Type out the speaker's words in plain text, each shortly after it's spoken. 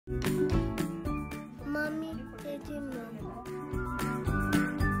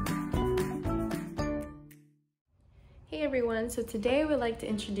everyone, so today we'd like to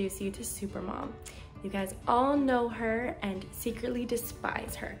introduce you to Supermom. You guys all know her and secretly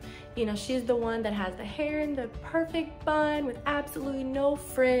despise her. You know, she's the one that has the hair in the perfect bun with absolutely no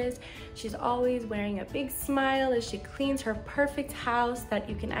frizz. She's always wearing a big smile as she cleans her perfect house that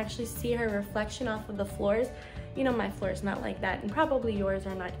you can actually see her reflection off of the floors. You know, my floor is not like that, and probably yours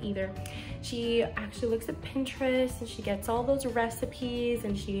are not either. She actually looks at Pinterest and she gets all those recipes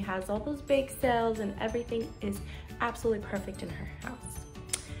and she has all those bake sales and everything is absolutely perfect in her house.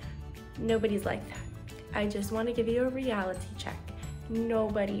 Nobody's like that. I just want to give you a reality check.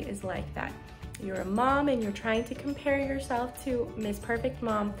 Nobody is like that. You're a mom and you're trying to compare yourself to Miss Perfect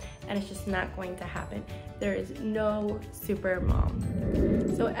Mom, and it's just not going to happen. There is no super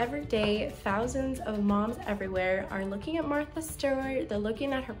mom. So every day, thousands of moms everywhere are looking at Martha Stewart, they're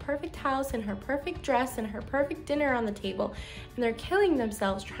looking at her perfect house and her perfect dress and her perfect dinner on the table, and they're killing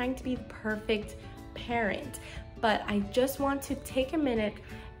themselves trying to be the perfect parent. But I just want to take a minute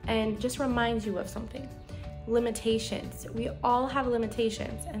and just remind you of something. Limitations. We all have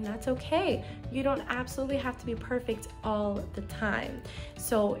limitations, and that's okay. You don't absolutely have to be perfect all the time.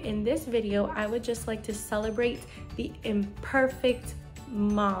 So in this video, I would just like to celebrate the imperfect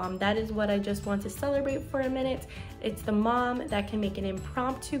mom. That is what I just want to celebrate for a minute. It's the mom that can make an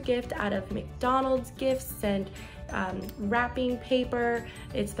impromptu gift out of McDonald's gifts and wrapping paper.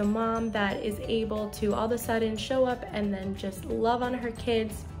 It's the mom that is able to all of a sudden show up and then just love on her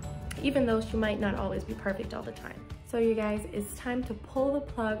kids, even though she might not always be perfect all the time. So you guys, it's time to pull the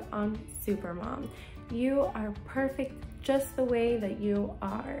plug on Supermom. You are perfect just the way that you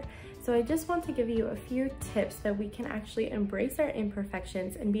are. So I just want to give you a few tips that we can actually embrace our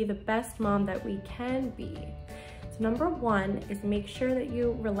imperfections and be the best mom that we can be. So number one is make sure that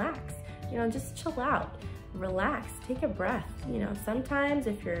you relax. You know, just chill out. Relax, take a breath. You know, sometimes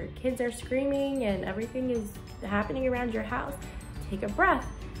if your kids are screaming and everything is happening around your house, take a breath.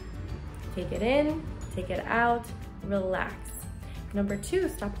 Take it in, take it out, relax. Number two,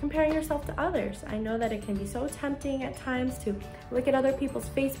 stop comparing yourself to others. I know that it can be so tempting at times to look at other people's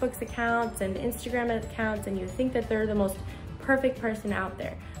Facebook accounts and Instagram accounts and you think that they're the most perfect person out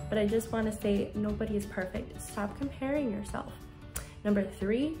there. But I just want to say nobody is perfect. Stop comparing yourself. Number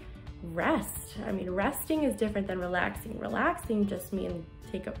three, rest. I mean, resting is different than relaxing. Relaxing just means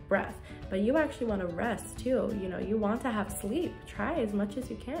take a breath, but you actually want to rest too. You know, you want to have sleep. Try as much as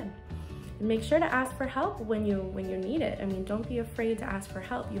you can. And make sure to ask for help when you need it. I mean, don't be afraid to ask for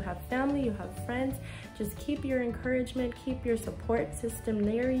help. You have family, you have friends. Just keep your encouragement, keep your support system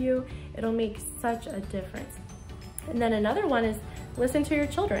near you. It'll make such a difference. And then another one is listen to your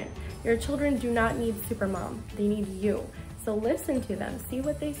children. Your children do not need Supermom, they need you. So listen to them, see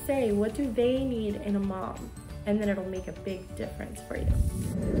what they say, what do they need in a mom? And then it'll make a big difference for you.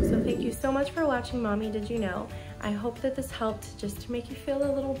 So thank you so much for watching Mommy Did You Know? I hope that this helped just to make you feel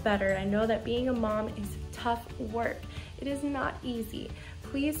a little better. I know that being a mom is tough work. It is not easy.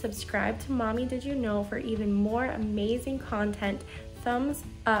 Please subscribe to Mommy Did You Know for even more amazing content. Thumbs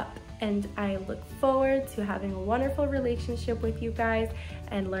up, and I look forward to having a wonderful relationship with you guys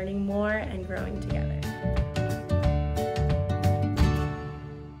and learning more and growing together.